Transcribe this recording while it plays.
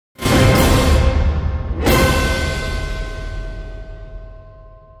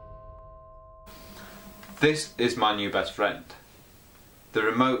This is my new best friend. The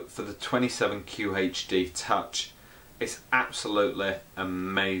remote for the 27QHD Touch. It's absolutely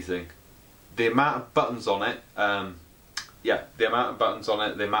amazing. The amount of buttons on it, the amount of buttons on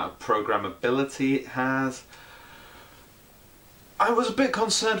it, the amount of programmability it has. I was a bit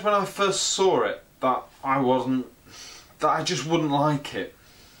concerned when I first saw it that I just wouldn't like it.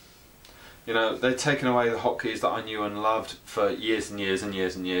 You know, they'd taken away the hotkeys that I knew and loved for years and years and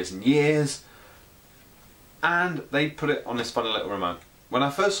years and years and years. And they put it on this funny little remote. When I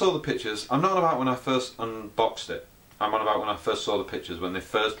first saw the pictures, I'm not about when I first unboxed it. I'm on about when I first saw the pictures, when they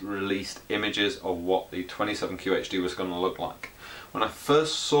first released images of what the 27QHD was going to look like. When I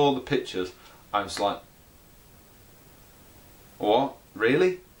first saw the pictures, I was like, what?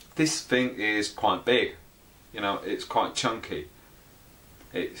 Really? This thing is quite big. You know, it's quite chunky.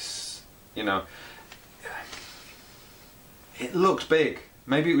 It's, you know, it looks big.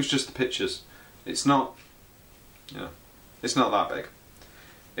 Maybe it was just the pictures. It's not. You know, it's not that big.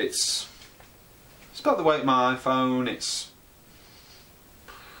 It's about the weight of my iPhone. It's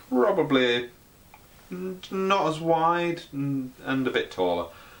probably not as wide and a bit taller.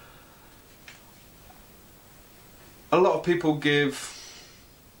 A lot of people give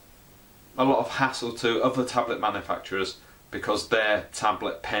a lot of hassle to other tablet manufacturers because their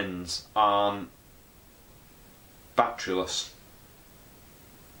tablet pens aren't batteryless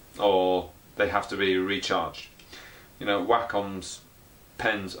or they have to be recharged. You know, Wacom's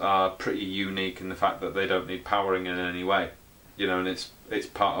pens are pretty unique in the fact that they don't need powering in any way. You know, and it's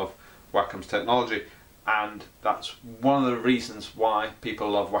part of Wacom's technology, and that's one of the reasons why people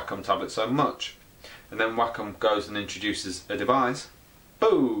love Wacom tablets so much. And then Wacom goes and introduces a device,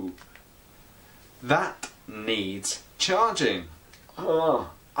 boo, that needs charging. Oh,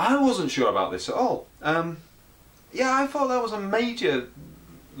 I wasn't sure about this at all. Yeah, I thought that was a major,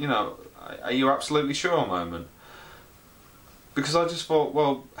 you know, are you absolutely sure moment? Because I just thought,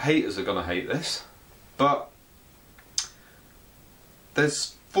 well, haters are going to hate this, but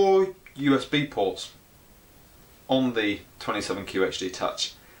there's 4 USB ports on the 27QHD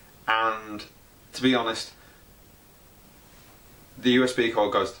Touch, and to be honest, the USB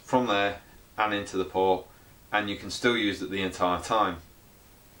cord goes from there and into the port, and you can still use it the entire time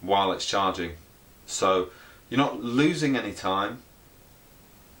while it's charging. So you're not losing any time.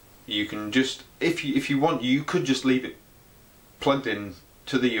 You can just, if you want, you could just leave it plugged in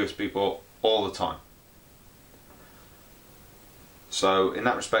to the USB port all the time. So in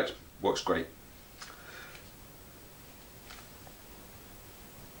that respect, works great.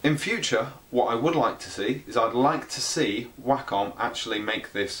 In future, what I would like to see is I'd like to see Wacom actually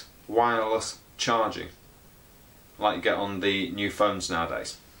make this wireless charging, like you get on the new phones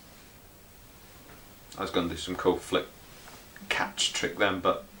nowadays. I was going to do some cool flip catch trick then,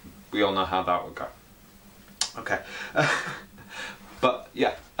 but we all know how that would go. Okay. But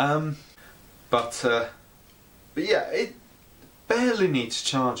yeah, yeah, it barely needs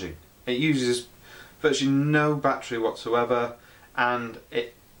charging. It uses virtually no battery whatsoever, and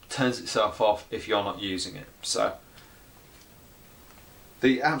it turns itself off if you're not using it. So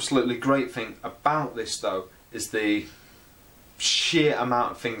the absolutely great thing about this though is the sheer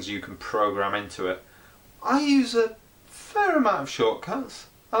amount of things you can program into it. I use a fair amount of shortcuts.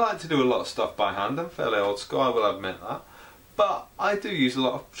 I like to do a lot of stuff by hand. I'm fairly old school, I will admit that. But I do use a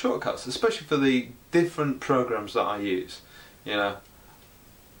lot of shortcuts, especially for the different programs that I use, you know.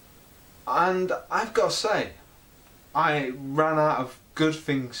 And I've got to say, I ran out of good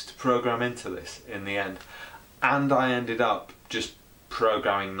things to program into this in the end, and I ended up just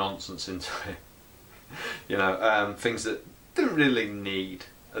programming nonsense into it. You know, things that didn't really need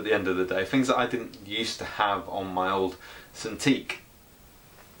at the end of the day, things that I didn't used to have on my old Cintiq.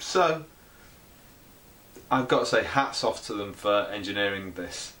 So I've got to say hats off to them for engineering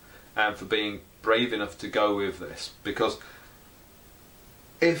this and for being brave enough to go with this, because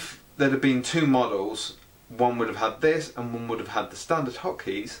if there'd have been 2 models, one would have had this and one would have had the standard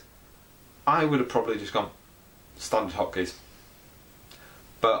hotkeys, I would have probably just gone standard hotkeys.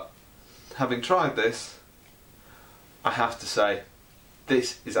 But having tried this, I have to say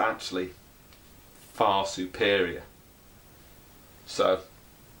this is actually far superior. So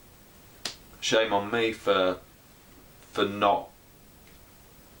shame on me for not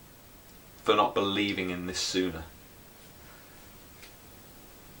believing in this sooner.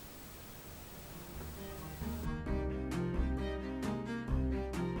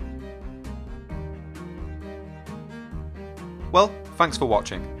 Well, thanks for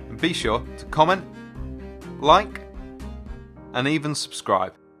watching, and be sure to comment, like, and even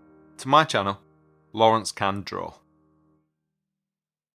subscribe to my channel, Lawrence Can Draw.